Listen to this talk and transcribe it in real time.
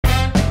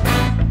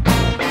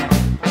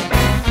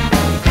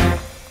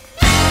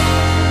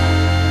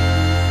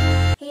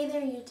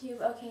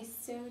YouTube. Okay,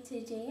 so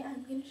today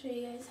I'm going to show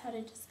you guys how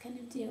to just kind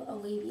of do a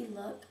wavy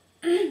look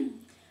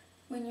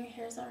when your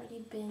hair's already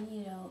been,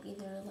 you know,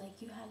 either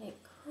like you had it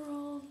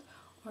curled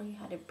or you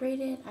had it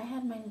braided. I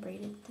had mine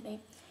braided today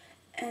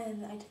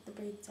and I took the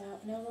braids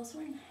out, and I was also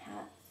wearing a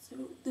hat, so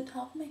the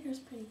top of my hair is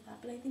pretty flat,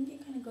 but I think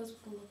it kind of goes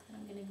with the look that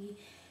I'm going to be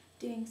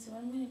doing. So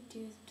what I'm going to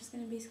do is I'm just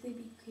going to basically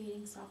be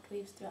creating soft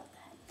waves throughout the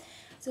head.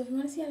 So if you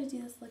want to see how to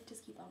do this look,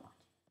 just keep on watching.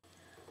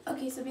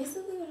 Okay, so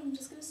basically what I'm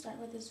just going to start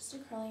with is just a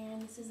curling iron.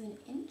 This is 1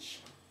 inch.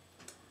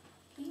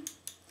 Okay,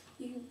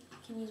 you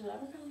can use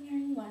whatever curling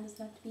iron you want. It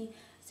doesn't have to be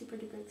super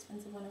duper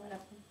expensive one or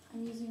whatever.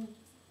 I'm using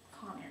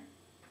Conair,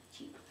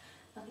 cheap.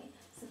 Okay,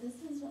 so this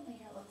is what my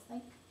hair looks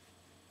like.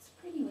 It's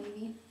pretty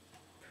wavy,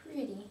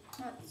 pretty,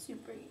 not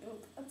super, you know,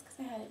 that's because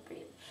I had it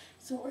braided.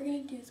 So what we're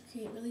going to do is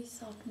create really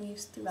soft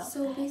waves throughout the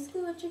head. So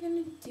basically what you're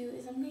going to do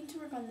is I'm going to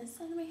work on this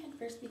side of my head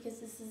first because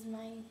this is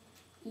my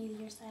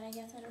easier side, I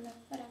guess, I don't know,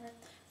 whatever.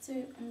 So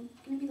I'm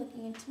going to be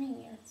looking into my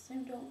mirror, so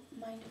don't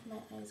mind if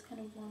my eyes kind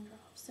of wander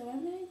off. So what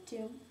I'm going to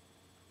do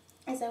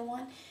is I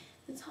want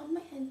the top of my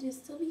head to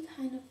still be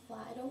kind of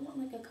flat. I don't want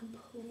like a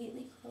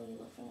completely curly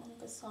look, I want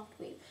like a soft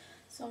wave.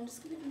 So I'm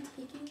just going to be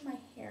taking my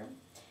hair.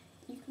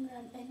 You can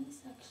grab any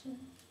section,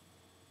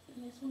 and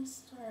you just want to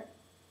start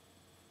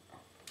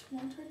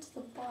more towards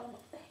the bottom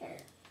of the hair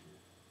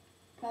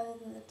rather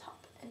than the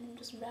top. And I'm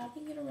just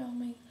wrapping it around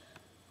my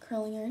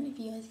curling iron, if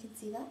you guys can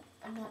see that.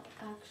 I'm not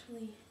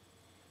actually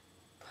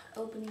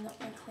opening up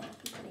my clamp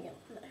and putting it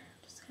in there.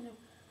 Just kind of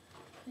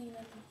putting it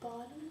at the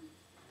bottom.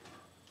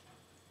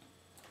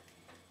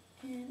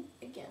 And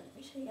again, let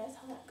me show you guys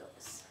how that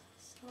goes.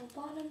 So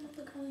bottom of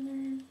the curling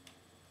iron,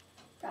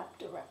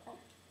 wrapped around.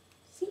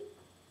 See?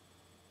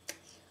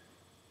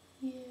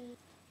 Yeah.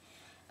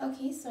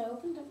 Okay, so I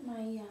opened up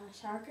my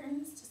shower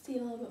curtains to see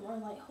a little bit more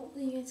light.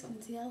 Hopefully you guys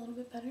can see that a little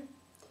bit better.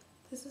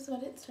 This is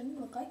what it's starting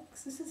to look like.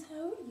 So this is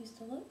how it used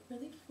to look,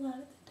 really flat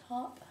at the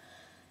top,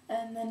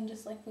 and then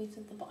just like waves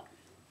at the bottom.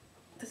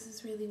 This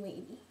is really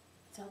wavy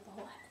throughout the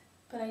whole head.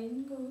 But I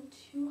didn't go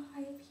too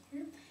high up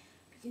here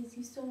because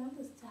you still want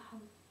this to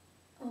have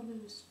a little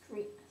bit of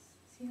straightness.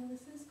 See how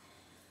this is?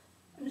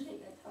 I'm going to show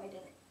you guys how I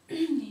did it.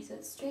 Okay, so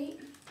it's straight,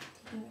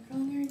 taking the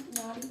curling iron,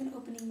 not even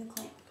opening the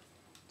clamp.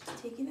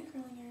 Just taking the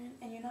curling iron,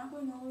 and you're not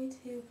going all the way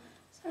to,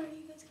 sorry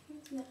you guys can't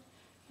even see that,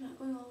 you're not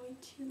going all the way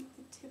to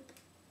the tip.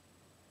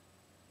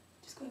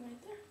 Just going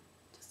right there,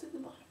 just at the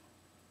bottom.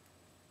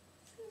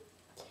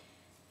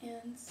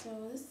 And so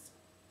this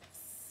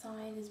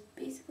side is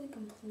basically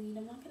complete.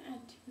 I'm not going to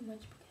add too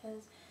much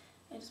because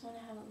I just want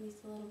to have at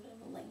least a little bit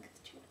of a length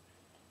to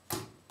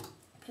it.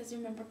 Because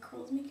remember,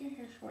 curls make your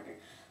hair shorter.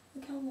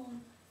 Look how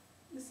long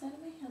this side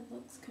of my head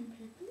looks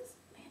compared to this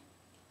side of my head.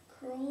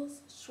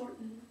 Curls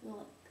shorten the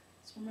length,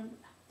 so remember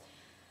that.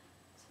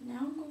 So now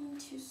I'm going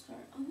to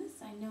start on this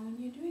side. Now when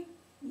you're doing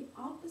the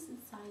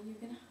opposite side, you're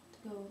going to have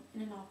to go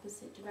in an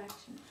opposite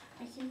direction.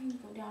 Right here you can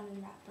go down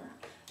and wrap around.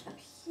 Up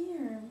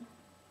here,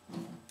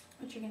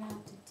 what you're going to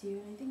have to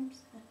do, and I think I'm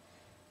just going to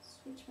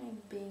switch my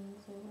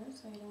bangs over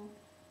so I don't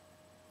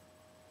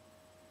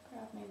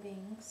grab my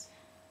bangs.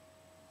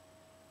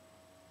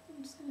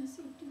 I'm just going to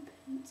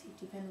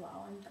safety pin,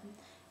 wow, I'm done.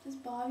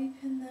 Just bobby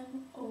pin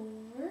them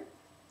over.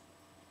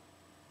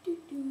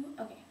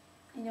 Okay,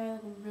 I know I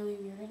look really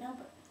weird right now,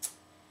 but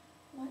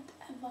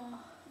whatever.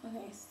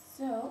 Okay,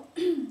 so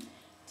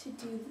to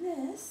do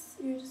this,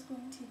 you're just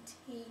going to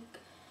take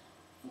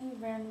any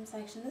random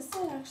section. This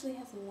side actually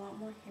has a lot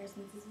more hair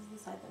since this is the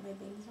side that my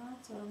bangs are on,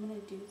 so what I'm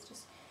going to do is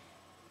just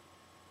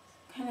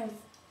kind of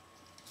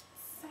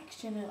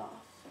section it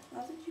off.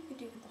 Not that you could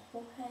do with the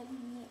whole head.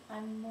 Me,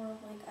 I'm more of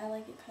like, I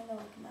like it kind of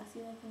like messy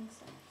looking,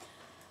 so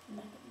I'm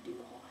not going to do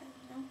the whole head,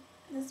 you know?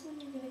 This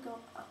one you're going to go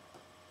up.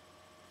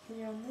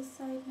 Because you're on this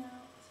side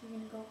now, so you're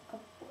going to go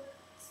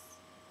upwards.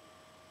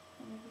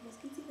 I don't know if you guys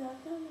can see that.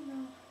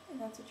 No.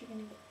 And that's what you're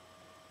going to get.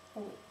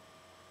 Oh wait.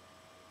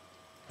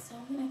 So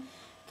I'm going to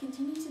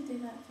continue to do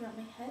that throughout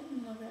my head,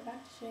 and I'll be right back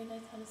to show you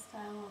guys how to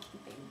style off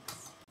the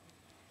bangs.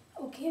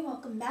 Okay,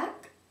 welcome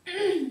back.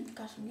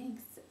 Gosh, I'm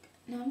getting sick.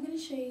 Now I'm going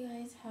to show you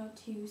guys how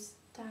to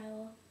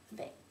style the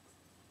bangs.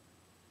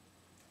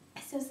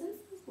 So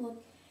since this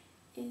look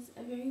is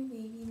a very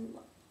wavy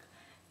look,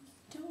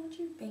 you don't want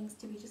your bangs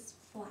to be just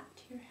flat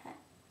to your head.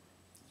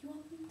 You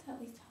want them to at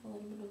least have a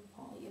little bit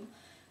of volume.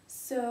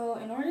 So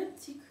in order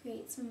to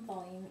create some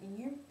volume in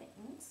your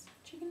bangs,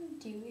 what you're going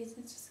to do is,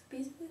 it's just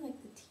basically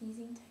like the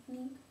teasing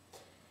technique.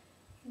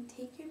 You can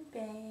take your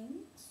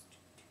bangs,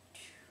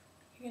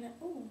 you're going to,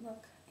 oh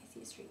look, I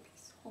see a straight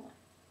piece, hold on.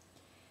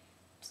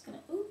 Just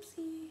gonna,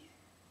 oopsie,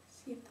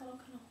 see if that'll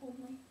kind of hold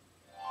my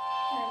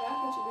hair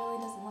back, which it really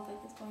doesn't look like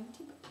it's going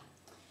to, but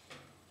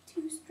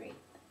too straight.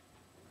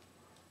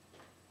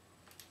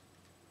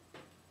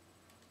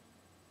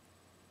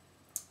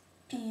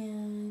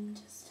 And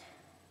just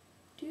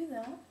do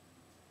that.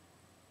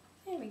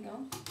 There we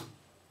go.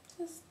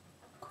 Just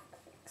a quick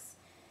fix.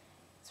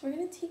 So we're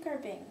gonna take our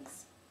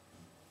bangs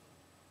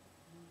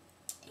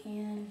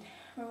and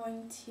we're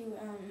going to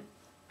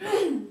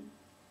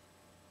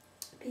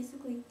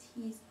basically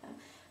tease them,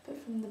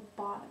 but from the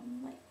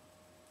bottom, like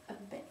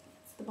a bang.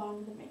 It's the bottom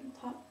of the bang,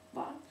 top,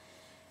 bottom.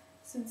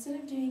 So instead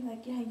of doing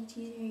like how you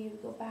tease your hair, you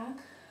would go back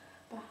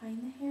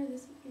behind the hair.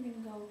 This one you're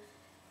going to go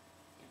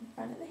in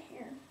front of the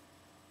hair.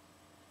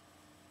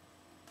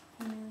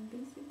 And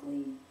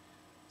basically,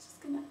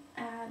 just going to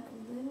add a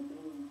little bit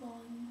of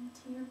volume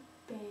to your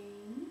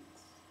bangs.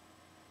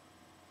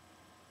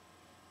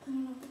 I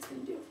don't know if it's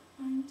going to do it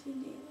fine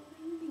today.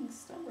 I'm being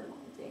stubborn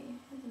all day. I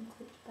have them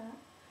clipped back.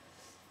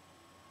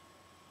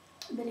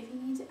 But if you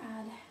need to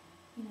add,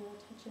 you know, a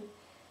touch of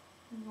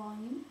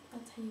volume,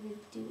 that's how you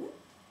would do it.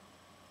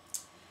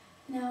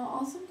 Now,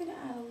 also I'm going to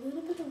add a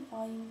little bit of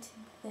volume to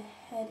the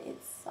head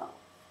itself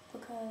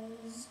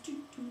because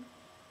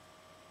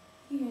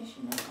you guys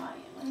should know how I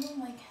am. I don't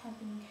like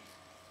having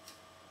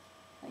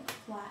like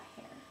flat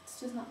hair. It's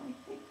just not my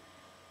thing.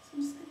 So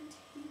I'm just going to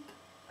take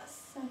a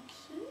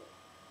section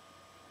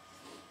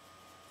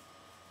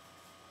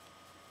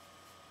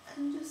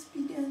and just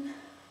begin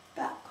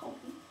back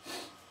combing.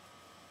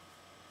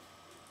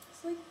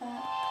 Just like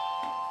that.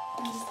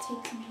 And just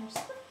take some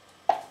hairspray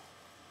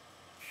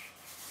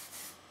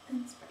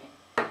and spray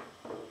it.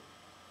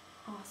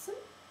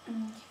 Awesome. Okay,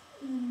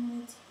 and I'm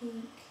going to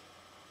take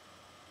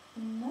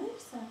another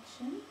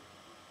section,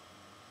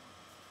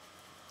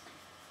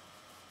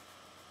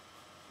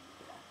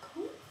 back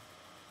comb.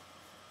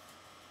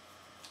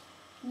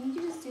 And you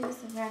can just do this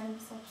in random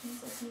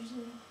sections. That's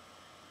usually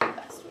the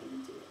best way to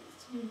do it, is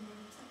to do in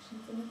random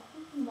sections. And the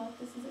cool thing about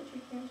this is that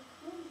your hair is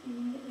curly, so you're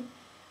going to get like,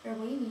 or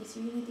wavy, so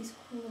you're going to get these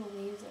cool little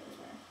waves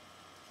everywhere.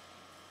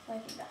 So I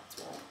think that's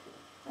really cool.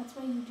 That's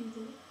why you do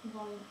the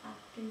volume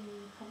after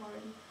you have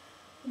already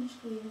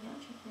finished waving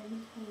out your hair,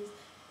 because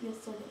you'll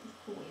still get these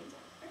cool waves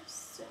everywhere.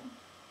 So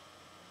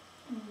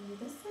I'm going to do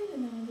this side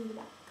and then we'll do the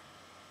back.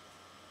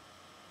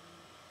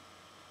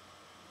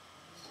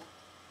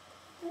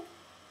 Okay.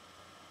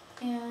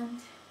 And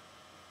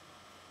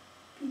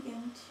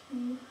begin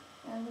to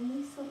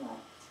randomly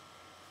select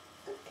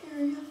an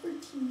area for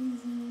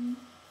teasing.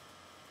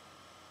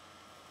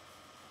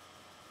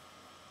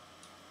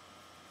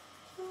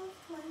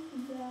 Just like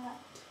that.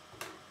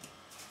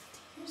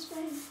 Take your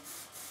spray.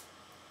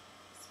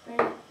 Spray it.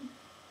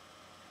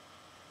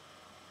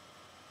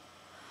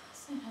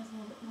 So it has a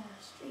little bit more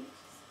straight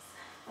pieces.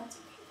 That's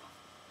okay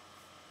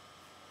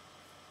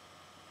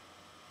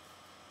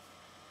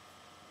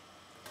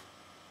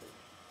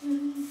though.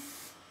 And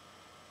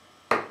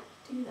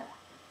do that.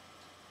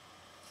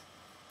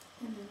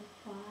 And then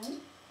apply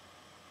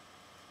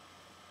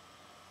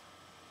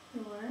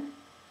your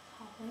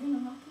top layer. And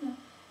I'm not going to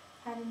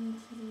add any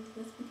teasing to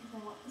this because I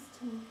want this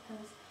to look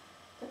as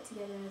put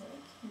together as I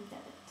can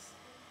get it.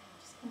 I'm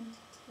just going to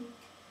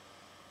take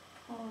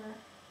our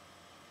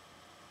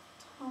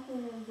top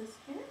layer of this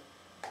hair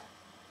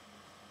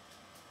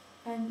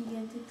and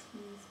begin to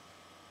tease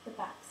the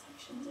back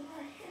sections of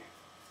our hair.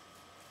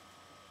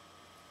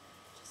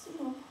 Just, you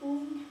know,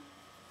 pulling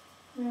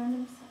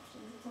random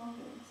sections is all I'm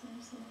doing. So I'm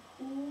just going to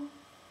pull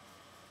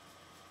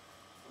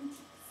and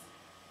tease.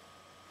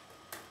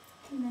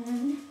 And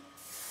then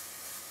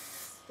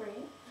spray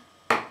it.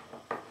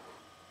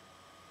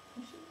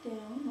 Push it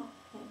down, not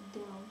like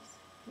down, just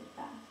put it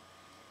back.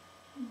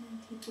 And then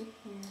take your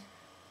hair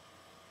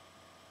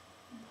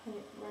and put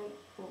it right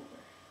over.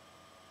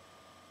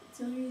 It's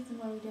the only reason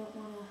why we don't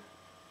want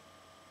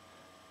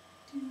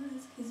to do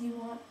this, because you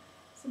want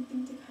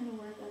something to kind of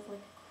work as like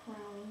a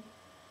crown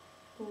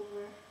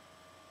over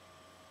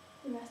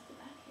the rest of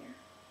that hair.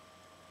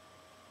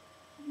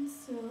 And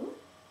so,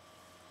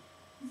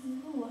 this is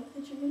the look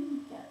that you're going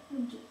to get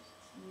from just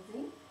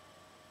teasing.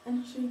 And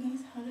I'll show you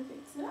guys how to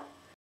fix it up.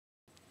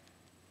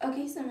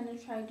 Okay, so I'm going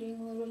to try doing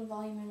a little bit of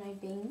volume in my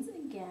bangs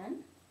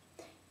again.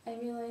 I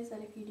realized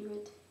that if you do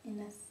it in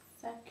a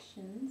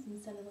sections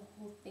instead of the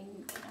whole thing,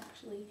 you can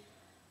actually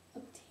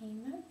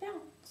obtain that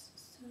bounce.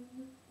 So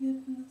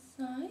look from the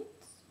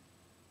sides.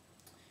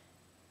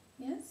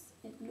 Yes,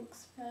 it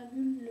looks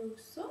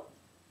fabuloso.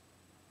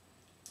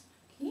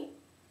 Okay,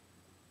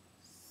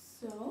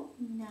 so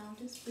now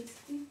just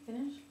basically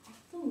finish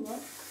off the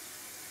look.